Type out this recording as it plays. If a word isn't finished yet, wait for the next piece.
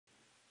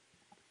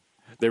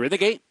They're in the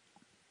gate.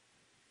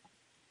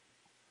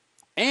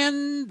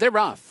 And they're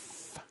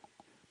off.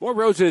 More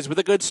Roses with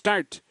a good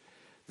start.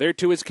 There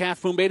too is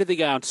Calf Moon Bay to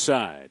the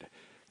outside.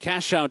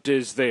 Cash Out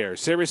is there.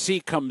 Sarah C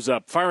comes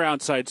up. Far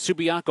outside.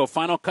 Subiaco.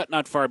 Final cut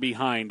not far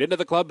behind. Into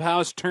the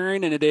clubhouse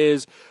turn, and it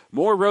is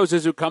More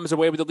Roses who comes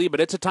away with the lead,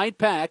 but it's a tight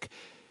pack.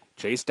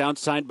 Chased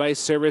outside by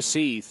Sarah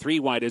C. 3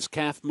 wide is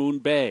Calf Moon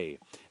Bay.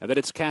 And then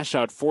it's Cash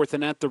Out, 4th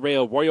and at the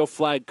rail. Royal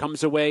Flag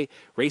comes away,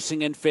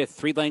 racing in 5th,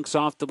 3 lengths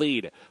off the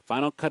lead.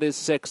 Final cut is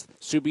 6th.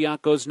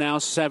 Subiaco's now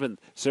 7th.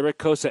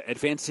 Saracosa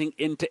advancing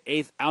into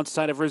 8th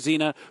outside of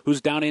Rosina,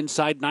 who's down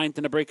inside 9th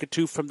and a break of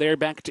 2 from there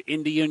back to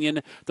Indy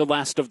Union, the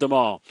last of them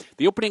all.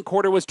 The opening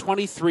quarter was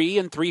 23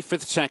 and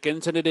 3/5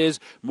 seconds, and it is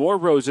More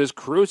Roses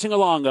cruising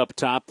along up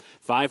top.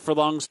 5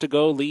 furlongs to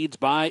go, leads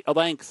by a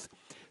length.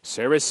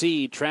 Sarah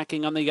C.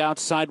 tracking on the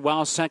outside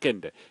while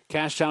second.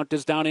 Cash Out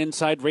is down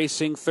inside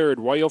racing third.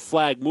 Royal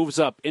Flag moves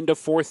up into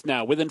 4th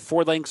now within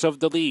 4 lengths of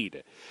the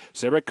lead.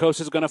 Saracosa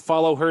is going to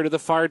follow her to the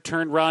far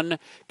turn run.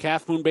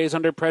 Calf Moon Bay is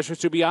under pressure.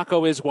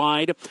 Subiaco is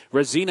wide.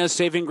 Rosina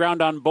saving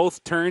ground on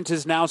both turns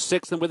is now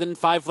 6th and within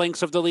 5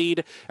 lengths of the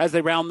lead as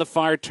they round the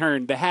far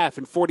turn. The half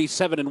in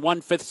 47 and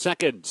 1/5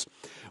 seconds.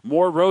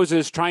 More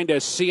Roses trying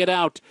to see it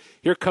out.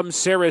 Here comes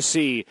Sarah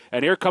C.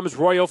 And here comes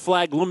Royal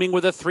Flag looming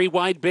with a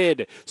 3-wide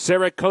bid.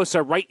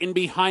 Saracosa right in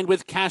behind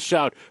with Cash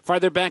Out.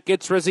 Farther back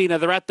it's Rosina.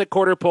 They're at the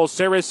quarter pole.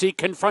 Sarah C.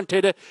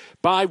 confronted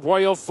by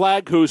Royal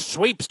Flag, who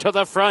sweeps to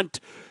the front.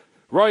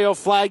 Royal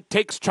Flag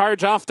takes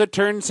charge off the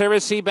turn. Sarah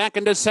C. back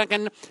into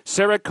second.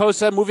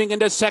 Saracosa moving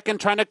into second,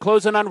 trying to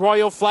close in on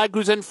Royal Flag,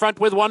 who's in front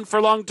with 1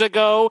 furlong to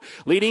go.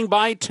 Leading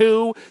by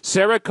 2.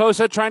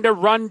 Saracosa trying to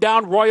run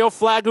down Royal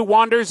Flag, who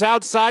wanders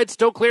outside.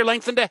 Still clear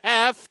length and a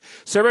half.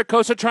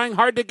 Saracosa trying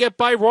hard to get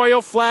by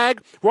Royal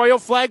Flag. Royal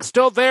Flag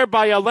still there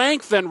by a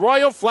length, and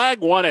Royal Flag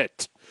won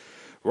it.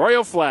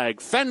 Royal Flag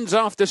fends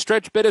off the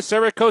stretch bit of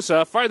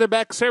Saracosa. Farther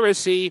back, Sarah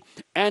C.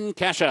 and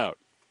Cash Out.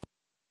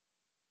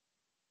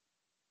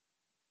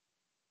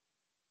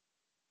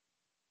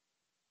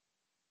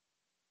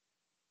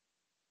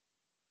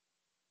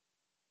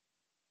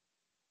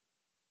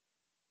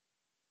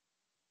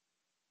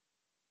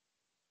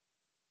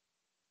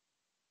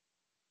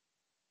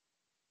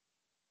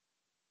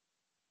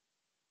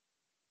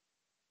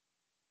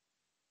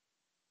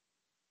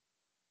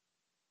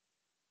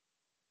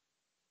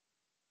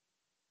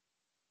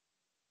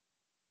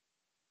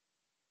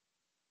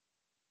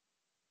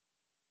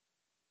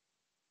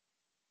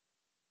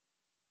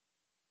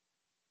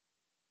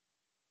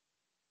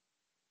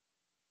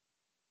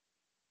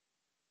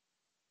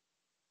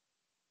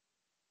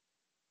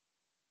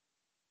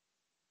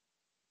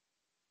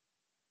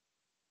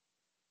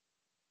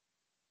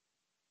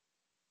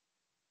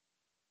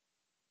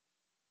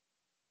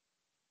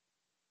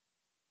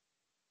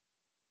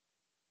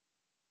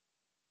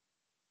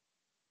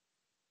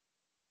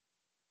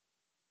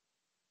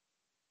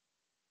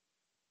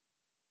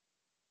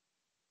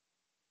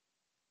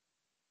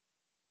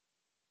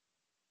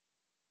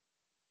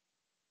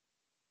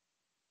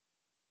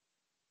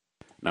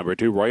 Number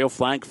 2, Royal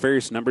Flag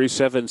first. Number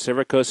 7,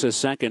 Saracosa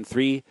second.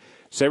 3,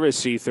 Sarah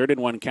C. third,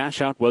 and 1, Cash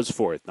Out was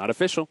 4th. Not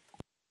official.